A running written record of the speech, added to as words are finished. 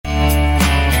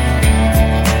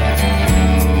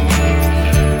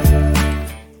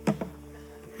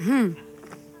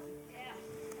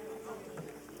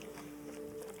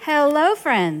hello,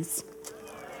 friends.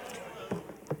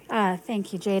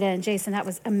 Thank you, Jada and Jason. That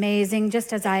was amazing,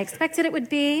 just as I expected it would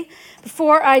be.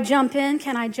 Before I jump in,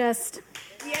 can I just...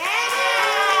 Yeah!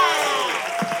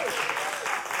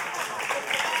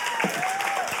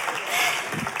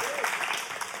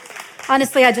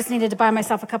 Honestly, I just needed to buy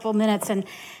myself a couple of minutes, and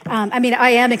I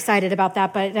am excited about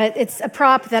that, but it's a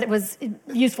prop that it was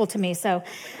useful to me, so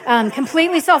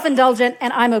completely self-indulgent,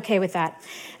 and I'm okay with that.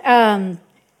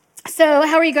 So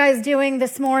how are you guys doing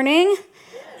this morning?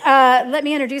 Let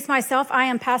me introduce myself. I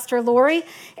am Pastor Lori,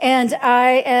 and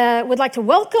I would like to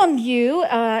welcome you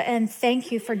and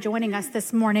thank you for joining us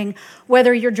this morning,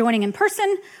 whether you're joining in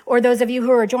person or those of you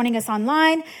who are joining us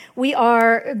online. We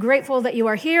are grateful that you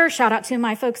are here. Shout out to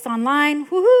my folks online.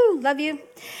 Woohoo! Love you.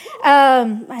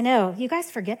 I know. You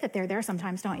guys forget that they're there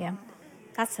sometimes, don't you?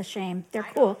 That's a shame. They're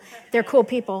cool. They're cool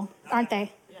people, aren't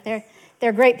they?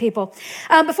 They're great people.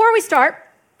 Before we start,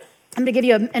 I'm going to give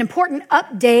you an important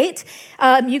update.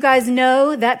 You guys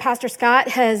know that Pastor Scott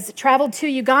has traveled to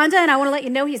Uganda, and I want to let you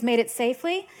know he's made it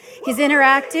safely. He's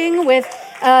interacting with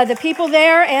the people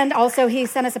there, and also he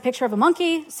sent us a picture of a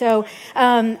monkey, so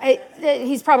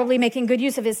he's probably making good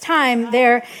use of his time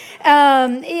there.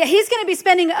 He's going to be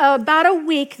spending about a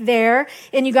week there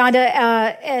in Uganda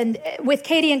and with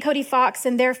Katie and Cody Fox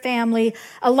and their family,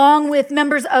 along with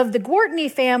members of the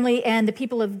Gwartney family and the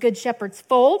people of Good Shepherd's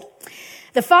Fold.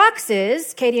 The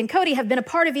Foxes, Katie and Cody, have been a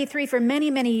part of E3 for many,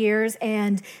 many years,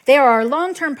 and they are our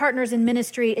long-term partners in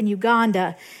ministry in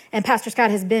Uganda. And Pastor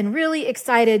Scott has been really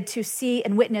excited to see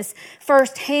and witness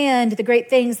firsthand the great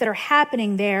things that are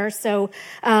happening there. So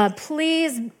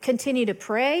please continue to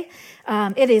pray.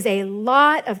 It is a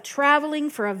lot of traveling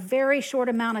for a very short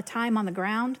amount of time on the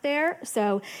ground there.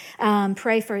 So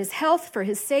pray for his health, for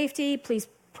his safety. Please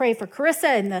pray for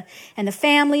Carissa and the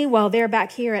family while they're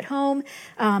back here at home.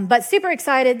 But super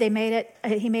excited. They made it.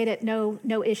 He made it.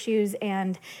 No issues.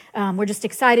 And we're just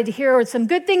excited to hear some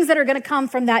good things that are going to come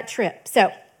from that trip.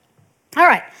 So, all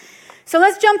right. So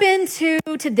let's jump into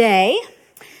today.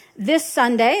 This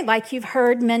Sunday, like you've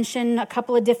heard mentioned a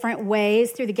couple of different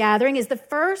ways through the gathering, is the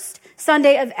first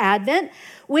Sunday of Advent,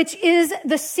 which is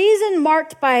the season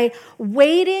marked by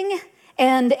waiting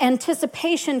and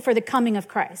anticipation for the coming of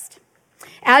Christ.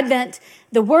 Advent,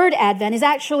 the word Advent, is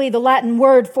actually the Latin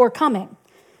word for coming.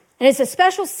 And it's a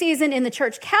special season in the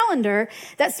church calendar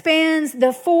that spans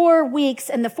the 4 weeks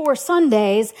and the 4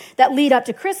 Sundays that lead up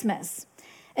to Christmas.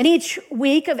 And each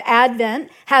week of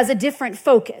Advent has a different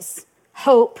focus: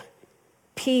 hope,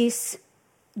 peace,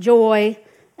 joy,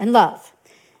 and love.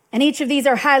 And each of these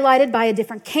are highlighted by a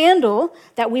different candle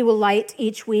that we will light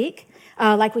each week,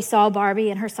 like we saw Barbie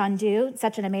and her son do.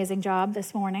 Such an amazing job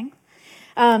this morning.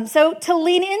 So to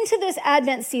lean into this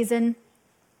Advent season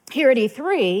here at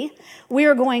E3, we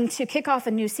are going to kick off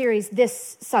a new series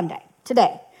this Sunday,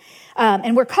 today.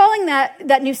 And we're calling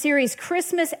that new series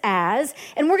Christmas As,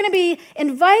 and we're going to be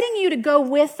inviting you to go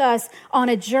with us on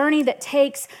a journey that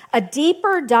takes a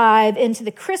deeper dive into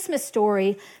the Christmas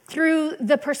story through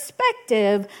the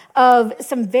perspective of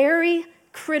some very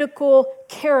critical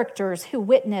characters who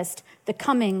witnessed the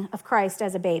coming of Christ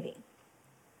as a baby.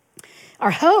 Our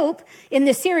hope in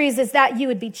this series is that you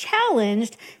would be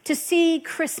challenged to see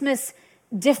Christmas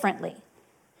differently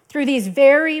through these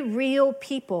very real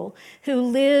people who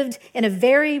lived in a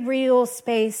very real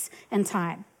space and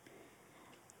time.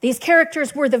 These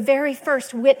characters were the very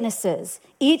first witnesses,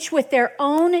 each with their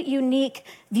own unique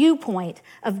viewpoint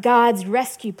of God's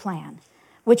rescue plan,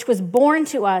 which was born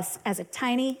to us as a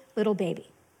tiny little baby.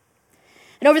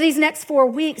 And over these next 4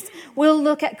 weeks, we'll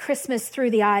look at Christmas through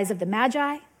the eyes of the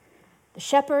Magi, the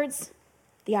shepherds,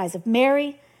 the eyes of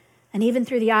Mary, and even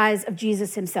through the eyes of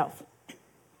Jesus himself.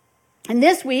 And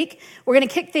this week, we're going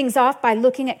to kick things off by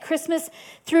looking at Christmas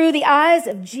through the eyes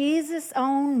of Jesus'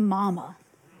 own mama,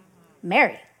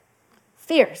 Mary.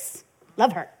 Fierce.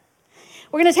 Love her.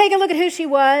 We're going to take a look at who she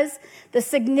was, the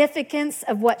significance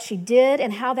of what she did,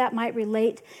 and how that might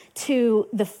relate to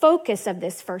the focus of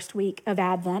this first week of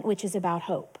Advent, which is about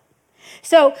hope.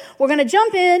 So we're going to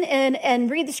jump in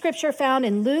and read the scripture found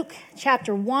in Luke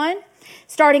chapter 1,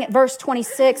 starting at verse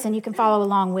 26, and you can follow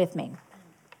along with me.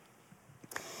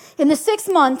 In the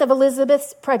 6th month of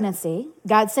Elizabeth's pregnancy,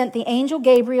 God sent the angel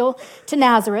Gabriel to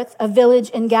Nazareth, a village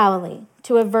in Galilee,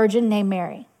 to a virgin named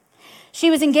Mary.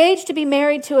 She was engaged to be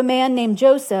married to a man named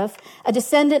Joseph, a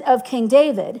descendant of King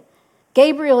David.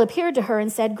 Gabriel appeared to her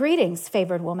and said, "Greetings,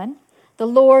 favored woman. The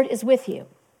Lord is with you."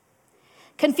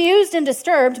 Confused and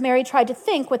disturbed, Mary tried to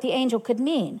think what the angel could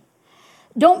mean.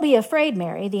 "Don't be afraid,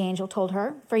 Mary," the angel told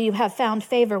her, "for you have found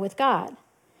favor with God.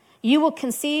 You will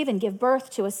conceive and give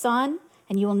birth to a son,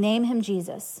 and you will name him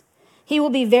Jesus. He will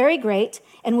be very great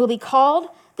and will be called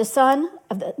the Son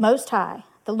of the Most High.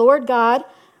 The Lord God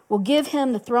will give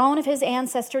him the throne of his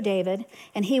ancestor David,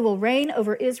 and he will reign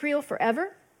over Israel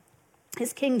forever.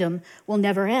 His kingdom will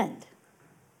never end."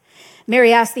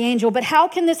 Mary asked the angel, "But how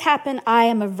can this happen? I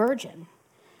am a virgin."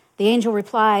 The angel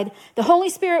replied, "The Holy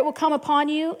Spirit will come upon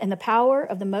you, and the power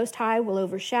of the Most High will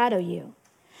overshadow you.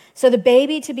 So the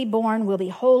baby to be born will be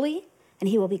holy, and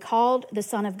he will be called the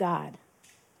Son of God.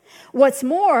 What's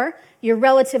more, your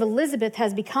relative Elizabeth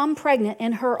has become pregnant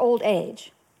in her old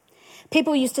age.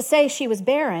 People used to say she was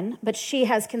barren, but she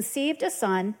has conceived a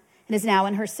son and is now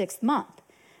in her 6th month,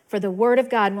 for the word of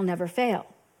God will never fail."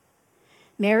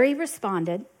 Mary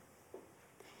responded,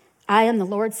 "I am the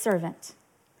Lord's servant.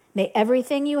 May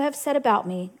everything you have said about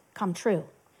me come true."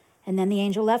 And then the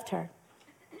angel left her.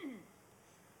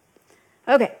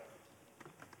 Okay,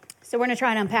 so we're going to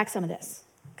try and unpack some of this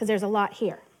because there's a lot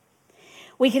here.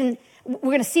 We're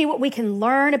going to see what we can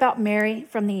learn about Mary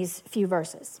from these few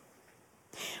verses.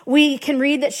 We can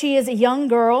read that she is a young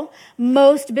girl.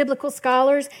 Most biblical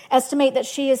scholars estimate that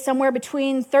she is somewhere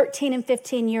between 13 and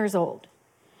 15 years old.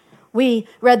 We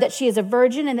read that she is a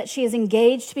virgin and that she is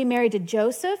engaged to be married to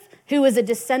Joseph, who is a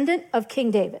descendant of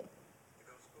King David.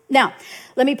 Now,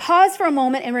 let me pause for a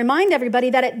moment and remind everybody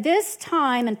that at this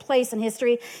time and place in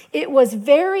history, it was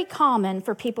very common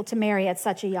for people to marry at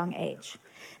such a young age.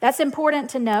 That's important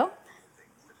to know.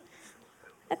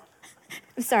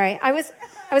 I'm sorry, I was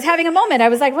having a moment. I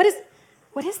was like, what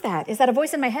is that? Is that a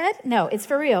voice in my head? No, it's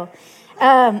for real.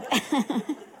 I'm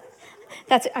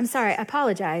sorry, I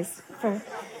apologize for.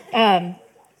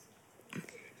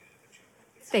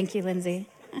 Thank you, Lindsay.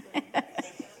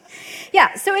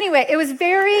 Yeah, so anyway, it was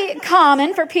very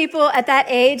common for people at that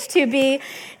age to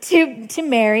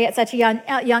marry at such a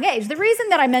young age. The reason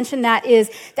that I mention that is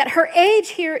that her age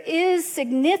here is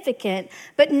significant,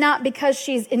 but not because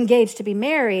she's engaged to be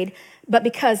married, but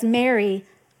because Mary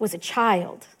was a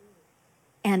child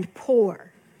and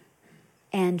poor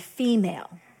and female.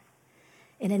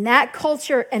 And in that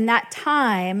culture and that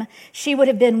time, she would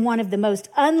have been one of the most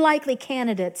unlikely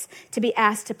candidates to be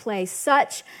asked to play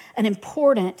such an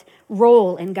important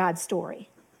role in God's story.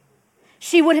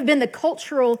 She would have been the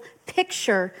cultural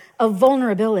picture of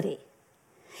vulnerability.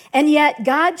 And yet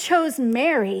God chose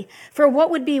Mary for what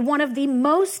would be one of the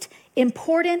most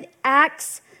important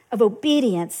acts of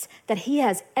obedience that he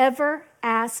has ever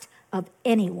asked of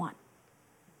anyone.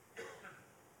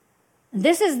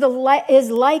 This is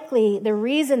likely the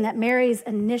reason that Mary's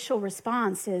initial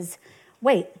response is,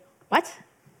 wait, what?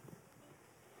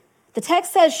 The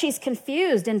text says she's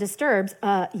confused and disturbed,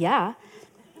 yeah.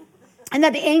 And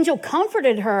that the angel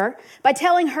comforted her by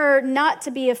telling her not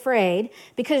to be afraid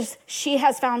because she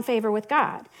has found favor with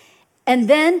God. And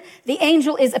then the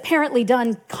angel is apparently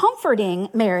done comforting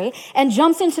Mary and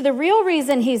jumps into the real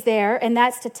reason he's there, and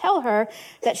that's to tell her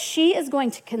that she is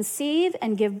going to conceive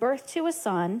and give birth to a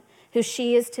son who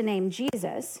she is to name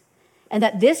Jesus, and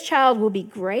that this child will be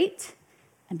great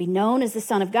and be known as the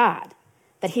Son of God,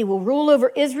 that he will rule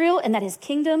over Israel and that his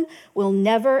kingdom will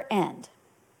never end.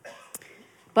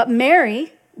 But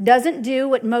Mary doesn't do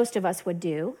what most of us would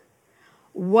do,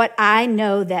 what I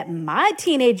know that my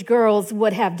teenage girls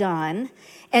would have done,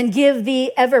 and give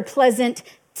the ever-pleasant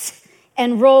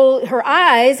and roll her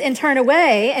eyes and turn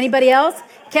away. Anybody else?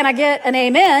 Can I get an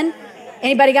amen?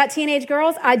 Anybody got teenage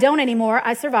girls? I don't anymore.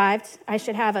 I survived. I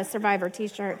should have a Survivor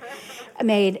t-shirt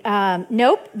made.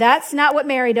 Nope, that's not what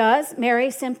Mary does. Mary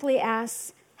simply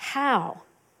asks, how?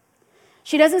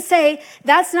 She doesn't say,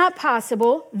 that's not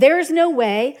possible. There's no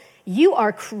way. You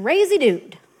are crazy,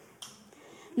 dude.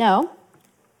 No,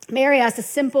 Mary asks a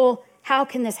simple, how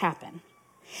can this happen?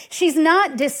 She's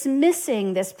not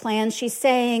dismissing this plan. She's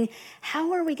saying,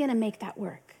 how are we going to make that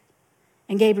work?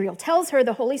 And Gabriel tells her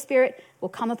the Holy Spirit will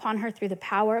come upon her through the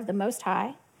power of the Most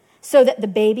High so that the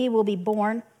baby will be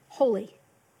born holy.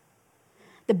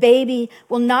 The baby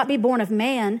will not be born of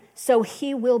man, so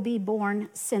he will be born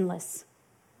sinless.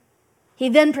 He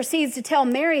then proceeds to tell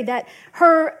Mary that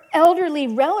her elderly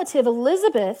relative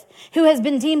Elizabeth, who has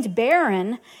been deemed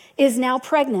barren, is now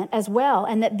pregnant as well,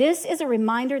 and that this is a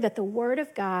reminder that the word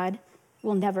of God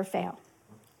will never fail,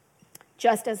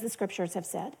 just as the scriptures have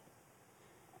said.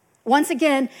 Once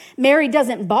again, Mary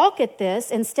doesn't balk at this.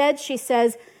 Instead, she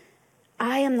says,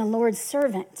 I am the Lord's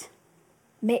servant.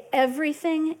 May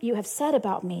everything you have said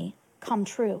about me come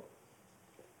true.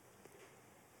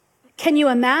 Can you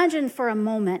imagine for a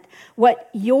moment what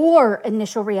your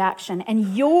initial reaction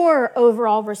and your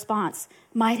overall response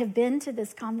might have been to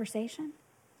this conversation?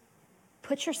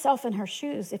 Put yourself in her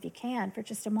shoes if you can for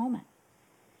just a moment.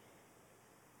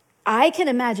 I can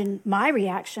imagine my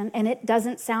reaction, and it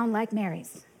doesn't sound like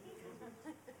Mary's.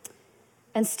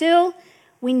 And still,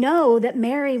 we know that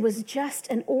Mary was just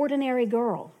an ordinary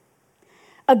girl,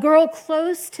 a girl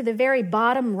close to the very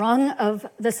bottom rung of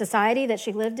the society that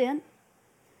she lived in.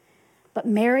 But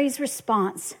Mary's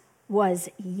response was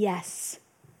yes,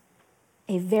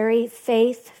 a very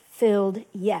faith-filled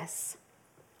yes.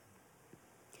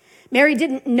 Mary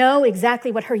didn't know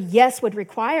exactly what her yes would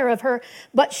require of her,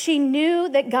 but she knew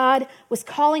that God was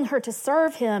calling her to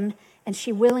serve him, and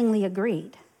she willingly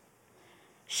agreed.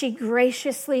 She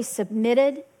graciously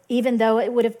submitted, even though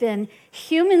it would have been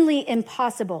humanly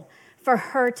impossible for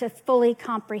her to fully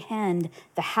comprehend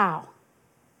the how.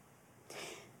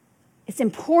 It's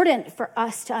important for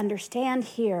us to understand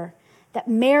here that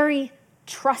Mary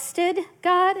trusted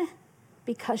God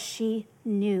because she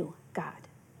knew God.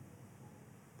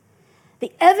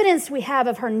 The evidence we have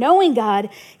of her knowing God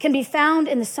can be found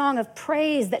in the song of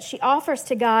praise that she offers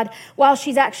to God while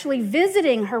she's actually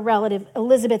visiting her relative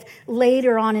Elizabeth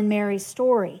later on in Mary's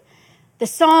story. The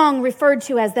song, referred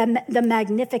to as the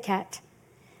Magnificat,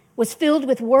 was filled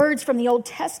with words from the Old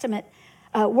Testament,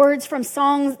 words from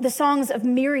the songs of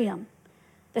Miriam,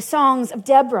 the songs of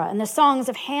Deborah, and the songs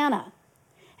of Hannah.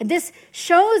 And this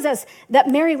shows us that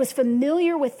Mary was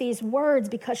familiar with these words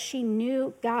because she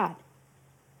knew God.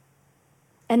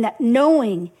 And that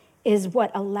knowing is what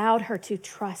allowed her to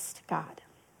trust God.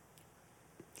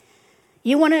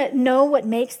 You want to know what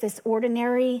makes this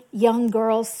ordinary young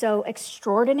girl so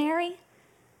extraordinary?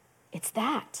 It's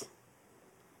that.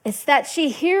 It's that she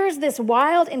hears this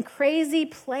wild and crazy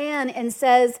plan and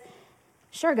says,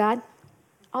 sure, God,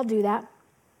 I'll do that.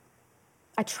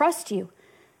 I trust you,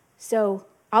 so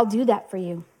I'll do that for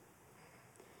you.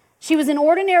 She was an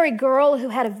ordinary girl who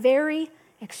had a very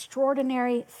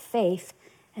extraordinary faith,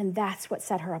 and that's what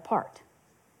set her apart.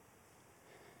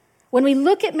 When we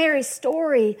look at Mary's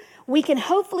story, we can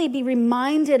hopefully be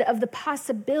reminded of the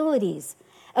possibilities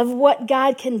of what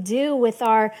God can do with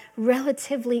our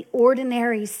relatively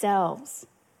ordinary selves.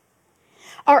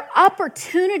 Our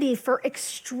opportunity for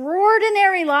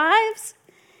extraordinary lives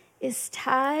is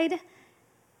tied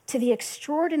to the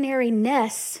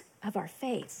extraordinariness of our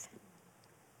faith.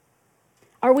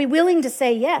 Are we willing to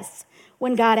say yes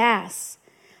when God asks?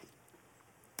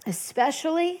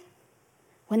 Especially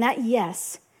when that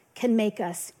yes can make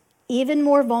us even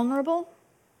more vulnerable,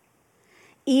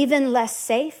 even less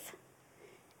safe,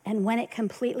 and when it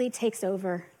completely takes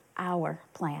over our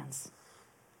plans.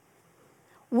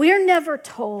 We're never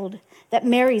told that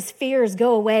Mary's fears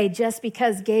go away just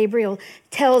because Gabriel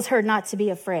tells her not to be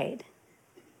afraid.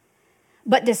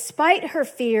 But despite her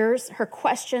fears, her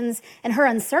questions, and her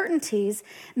uncertainties,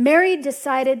 Mary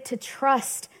decided to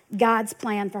trust God's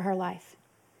plan for her life.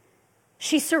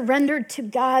 She surrendered to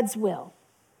God's will.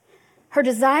 Her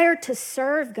desire to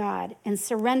serve God and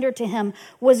surrender to him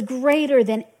was greater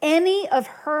than any of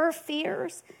her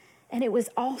fears, and it was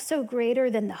also greater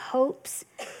than the hopes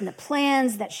and the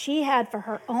plans that she had for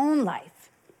her own life.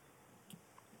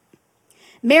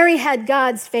 Mary had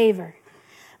God's favor,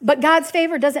 but God's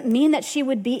favor doesn't mean that she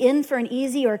would be in for an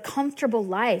easy or comfortable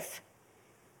life.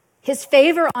 His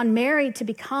favor on Mary to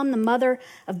become the mother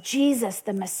of Jesus,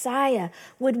 the Messiah,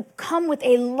 would come with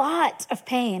a lot of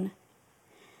pain.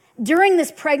 During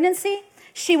this pregnancy,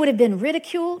 she would have been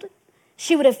ridiculed.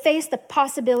 She would have faced the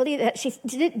possibility that she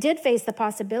did face the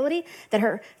possibility that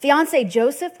her fiancé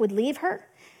Joseph would leave her.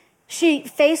 She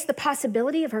faced the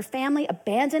possibility of her family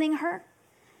abandoning her.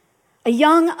 A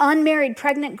young, unmarried,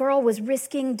 pregnant girl was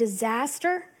risking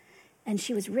disaster, and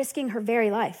she was risking her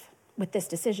very life with this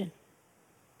decision.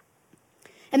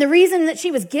 And the reason that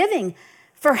she was giving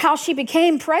for how she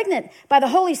became pregnant by the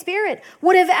Holy Spirit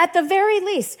would have, at the very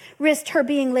least, risked her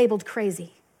being labeled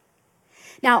crazy.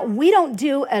 Now, we don't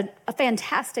do a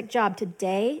fantastic job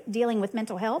today dealing with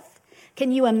mental health.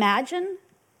 Can you imagine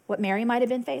what Mary might have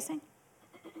been facing?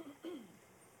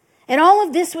 And all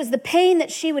of this was the pain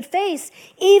that she would face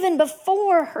even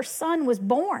before her son was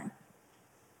born.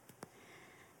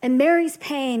 And Mary's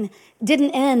pain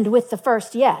didn't end with the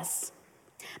first yes.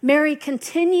 Mary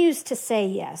continues to say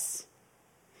yes.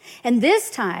 And this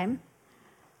time,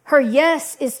 her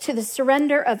yes is to the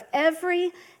surrender of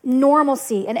every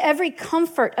normalcy and every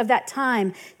comfort of that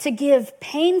time to give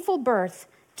painful birth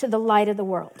to the light of the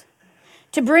world,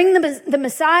 to bring the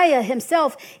Messiah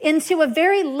himself into a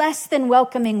very less than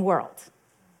welcoming world.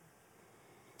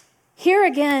 Here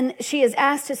again, she is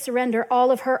asked to surrender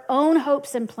all of her own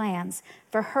hopes and plans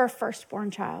for her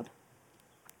firstborn child.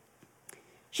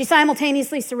 She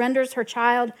simultaneously surrenders her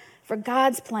child for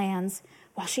God's plans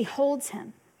while she holds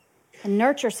him and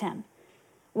nurtures him.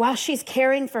 While she's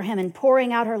caring for him and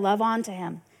pouring out her love onto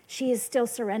him, she is still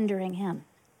surrendering him.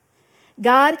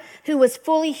 God, who was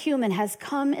fully human, has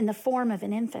come in the form of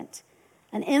an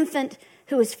infant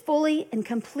who is fully and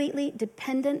completely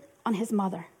dependent on his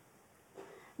mother.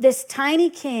 This tiny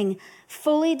king,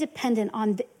 fully dependent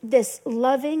on this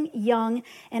loving, young,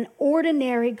 and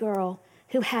ordinary girl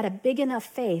who had a big enough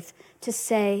faith to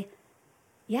say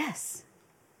yes.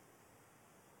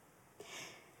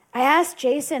 I asked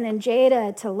Jason and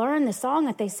Jada to learn the song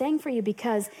that they sang for you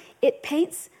because it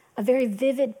paints a very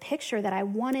vivid picture that I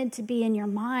wanted to be in your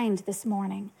mind this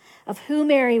morning of who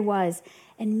Mary was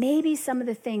and maybe some of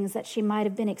the things that she might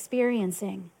have been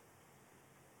experiencing.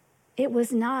 It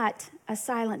was not a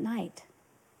silent night.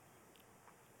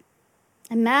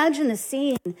 Imagine the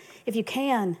scene, if you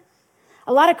can.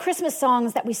 A lot of Christmas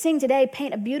songs that we sing today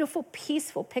paint a beautiful,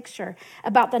 peaceful picture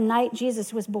about the night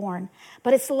Jesus was born.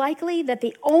 But it's likely that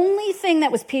the only thing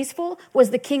that was peaceful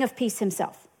was the King of Peace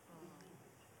himself.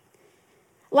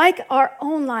 Like our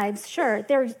own lives, sure,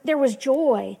 there was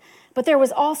joy, but there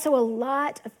was also a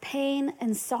lot of pain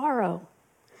and sorrow.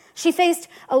 She faced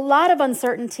a lot of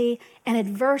uncertainty and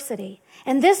adversity,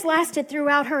 and this lasted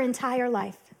throughout her entire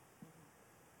life.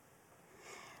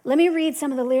 Let me read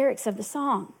some of the lyrics of the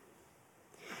song.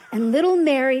 And little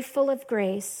Mary, full of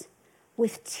grace,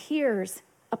 with tears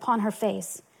upon her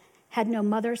face, had no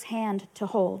mother's hand to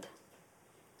hold.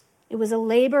 It was a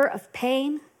labor of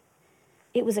pain.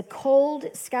 It was a cold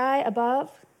sky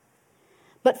above.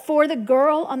 But for the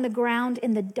girl on the ground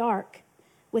in the dark,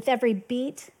 with every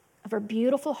beat of her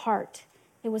beautiful heart,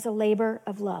 it was a labor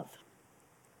of love.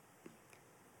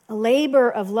 A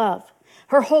labor of love.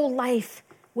 Her whole life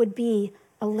would be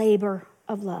a labor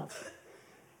of love.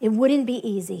 It wouldn't be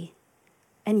easy,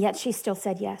 and yet she still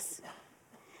said yes.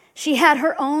 She had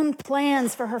her own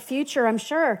plans for her future, I'm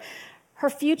sure. Her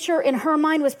future in her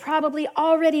mind was probably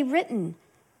already written.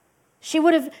 She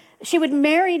would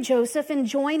marry Joseph and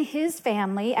join his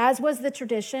family, as was the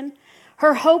tradition.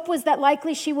 Her hope was that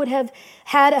likely she would have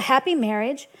had a happy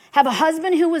marriage, have a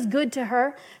husband who was good to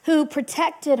her, who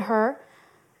protected her,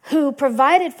 who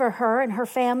provided for her and her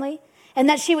family, and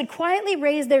that she would quietly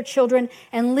raise their children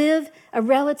and live a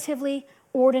relatively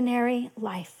ordinary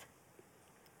life.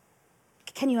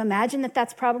 Can you imagine that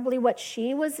that's probably what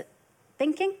she was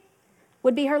thinking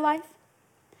would be her life?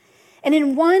 And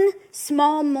in one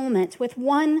small moment, with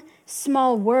one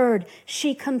small word,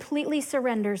 she completely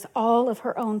surrenders all of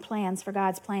her own plans for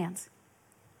God's plans.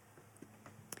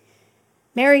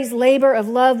 Mary's labor of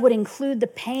love would include the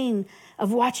pain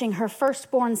of watching her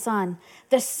firstborn son,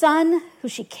 the son who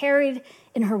she carried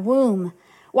in her womb,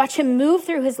 watch him move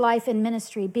through his life in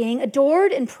ministry, being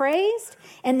adored and praised,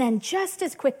 and then just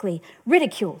as quickly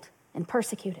ridiculed and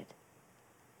persecuted.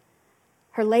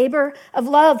 Her labor of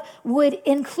love would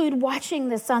include watching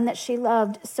the son that she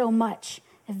loved so much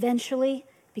eventually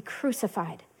be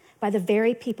crucified by the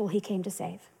very people he came to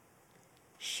save.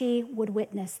 She would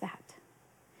witness that.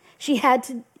 She had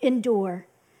to endure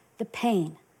the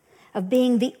pain of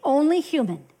being the only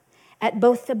human at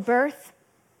both the birth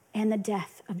and the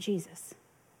death of Jesus.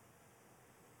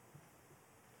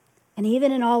 And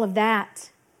even in all of that,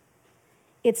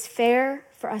 it's fair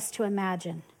for us to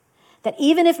imagine that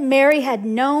even if Mary had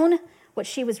known what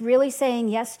she was really saying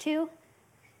yes to,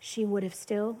 she would have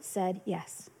still said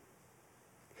yes.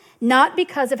 Not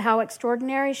because of how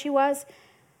extraordinary she was,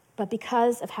 but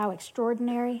because of how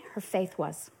extraordinary her faith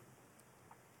was.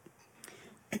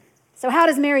 So how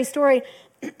does Mary's story,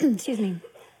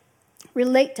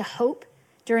 relate to hope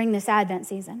during this Advent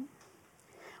season?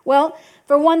 Well,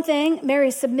 for one thing,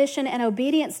 Mary's submission and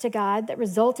obedience to God that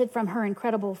resulted from her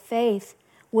incredible faith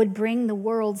would bring the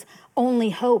world's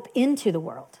only hope into the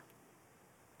world.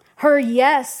 Her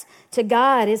yes to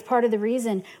God is part of the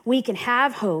reason we can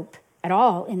have hope at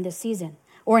all in this season,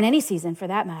 or in any season for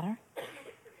that matter.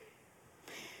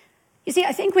 You see,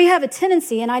 I think we have a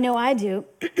tendency, and I know I do,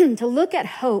 to look at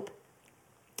hope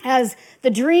as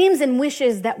the dreams and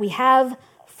wishes that we have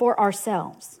for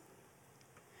ourselves.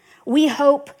 We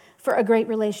hope for a great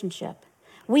relationship.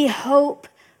 We hope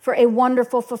for a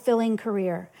wonderful, fulfilling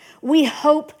career. We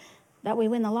hope that we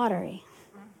win the lottery.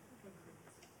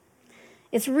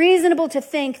 It's reasonable to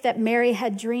think that Mary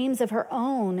had dreams of her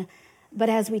own, but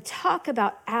as we talk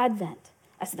about Advent,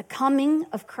 as the coming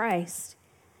of Christ,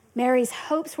 Mary's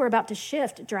hopes were about to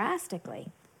shift drastically.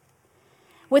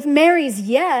 With Mary's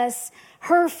yes,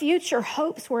 her future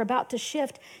hopes were about to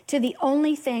shift to the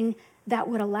only thing that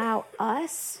would allow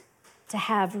us to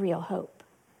have real hope.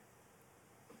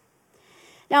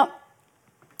 Now,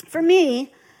 for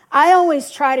me, I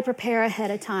always try to prepare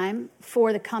ahead of time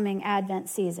for the coming Advent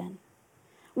season.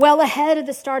 Well ahead of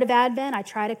the start of Advent, I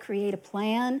try to create a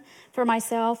plan for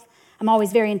myself. I'm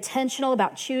always very intentional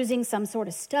about choosing some sort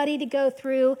of study to go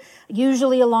through,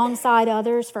 usually alongside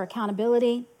others for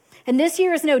accountability. And this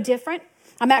year is no different.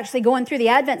 I'm actually going through the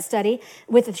Advent study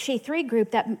with the She3 group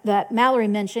that Mallory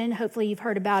mentioned. Hopefully you've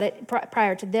heard about it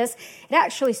prior to this. It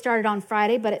actually started on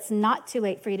Friday, but it's not too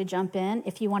late for you to jump in.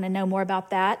 If you want to know more about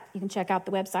that, you can check out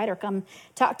the website or come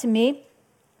talk to me.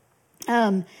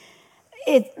 That's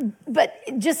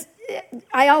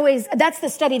the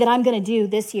study that I'm going to do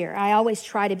this year. I always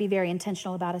try to be very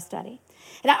intentional about a study.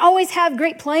 And I always have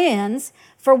great plans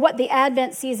for what the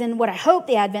Advent season, what I hope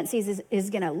the Advent season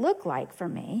is going to look like for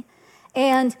me.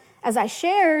 And as I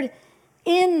shared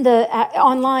in the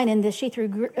online in the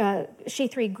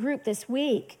She3 group this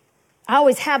week, I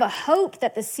always have a hope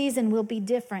that the season will be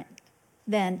different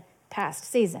than past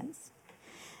seasons.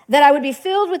 That I would be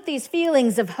filled with these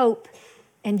feelings of hope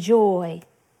and joy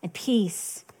and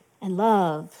peace and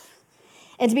love.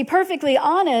 And to be perfectly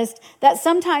honest, that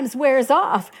sometimes wears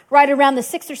off right around the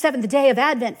 6th or 7th day of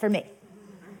Advent for me.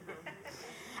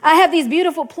 I have these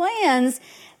beautiful plans,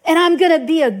 and I'm going to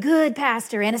be a good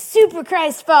pastor and a super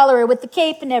Christ follower with the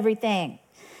cape and everything.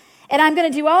 And I'm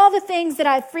going to do all the things that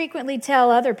I frequently tell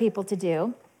other people to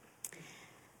do.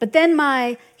 But then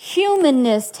my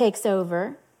humanness takes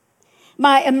over.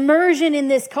 My immersion in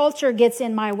this culture gets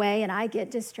in my way, and I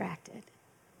get distracted.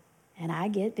 And I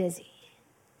get busy.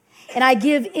 And I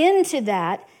give in to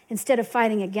that instead of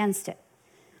fighting against it.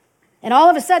 And all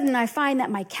of a sudden, I find that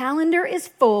my calendar is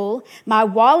full, my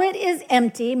wallet is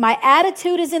empty, my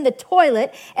attitude is in the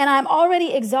toilet, and I'm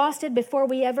already exhausted before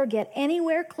we ever get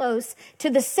anywhere close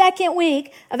to the second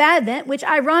week of Advent, which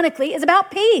ironically is about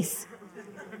peace.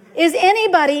 Is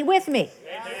anybody with me?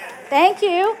 Thank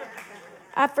you.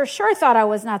 I for sure thought I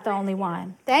was not the only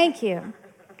one. Thank you.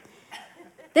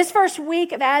 This first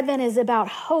week of Advent is about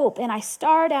hope, and I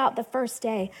start out the first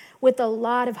day with a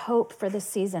lot of hope for this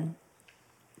season.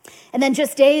 And then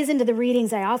just days into the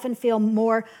readings, I often feel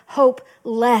more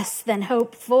hopeless than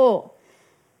hopeful.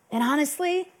 And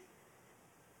honestly,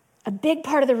 a big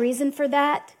part of the reason for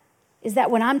that is that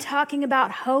when I'm talking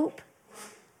about hope,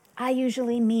 I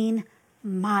usually mean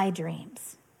my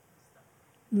dreams,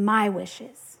 my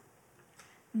wishes,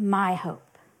 my hope.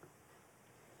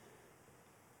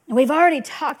 And we've already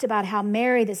talked about how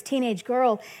Mary, this teenage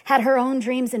girl, had her own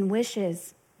dreams and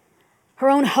wishes, her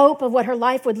own hope of what her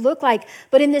life would look like.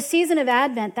 But in this season of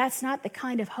Advent, that's not the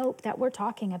kind of hope that we're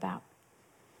talking about.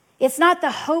 It's not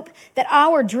the hope that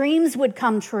our dreams would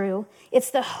come true.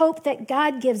 It's the hope that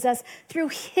God gives us through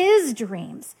his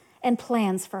dreams and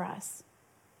plans for us.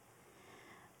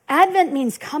 Advent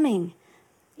means coming.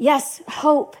 Yes,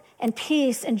 hope and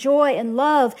peace and joy and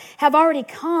love have already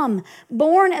come,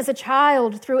 born as a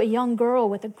child through a young girl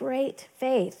with a great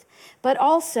faith, but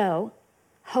also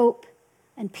hope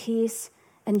and peace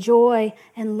and joy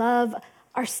and love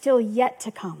are still yet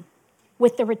to come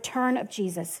with the return of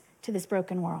Jesus to this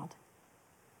broken world.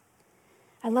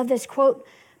 I love this quote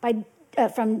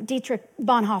from Dietrich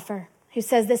Bonhoeffer, who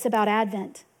says this about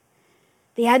Advent.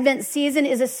 The Advent season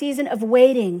is a season of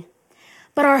waiting,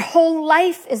 but our whole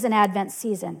life is an Advent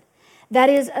season. That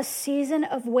is a season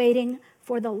of waiting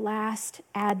for the last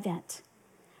Advent,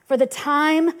 for the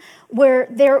time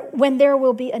when there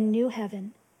will be a new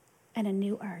heaven and a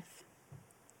new earth.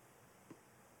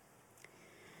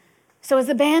 So as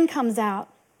the band comes out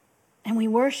and we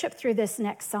worship through this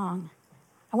next song,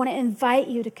 I want to invite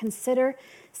you to consider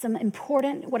some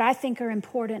important, what I think are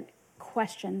important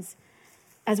questions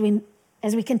as we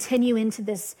continue into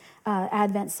this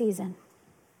Advent season.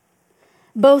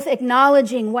 Both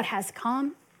acknowledging what has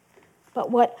come, but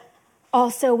what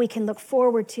also we can look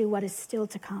forward to what is still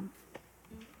to come.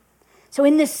 So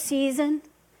in this season,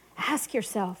 ask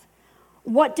yourself,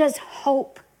 what does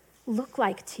hope look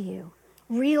like to you?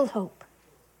 Real hope.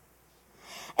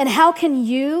 And how can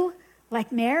you,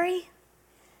 like Mary,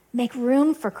 make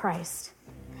room for Christ?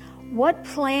 What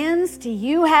plans do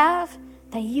you have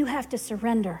that you have to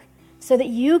surrender so that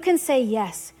you can say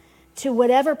yes to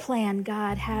whatever plan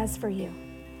God has for you?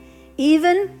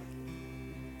 Even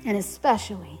and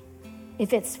especially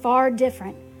if it's far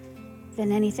different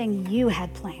than anything you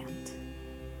had planned.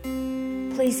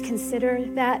 Please consider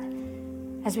that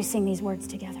as we sing these words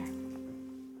together.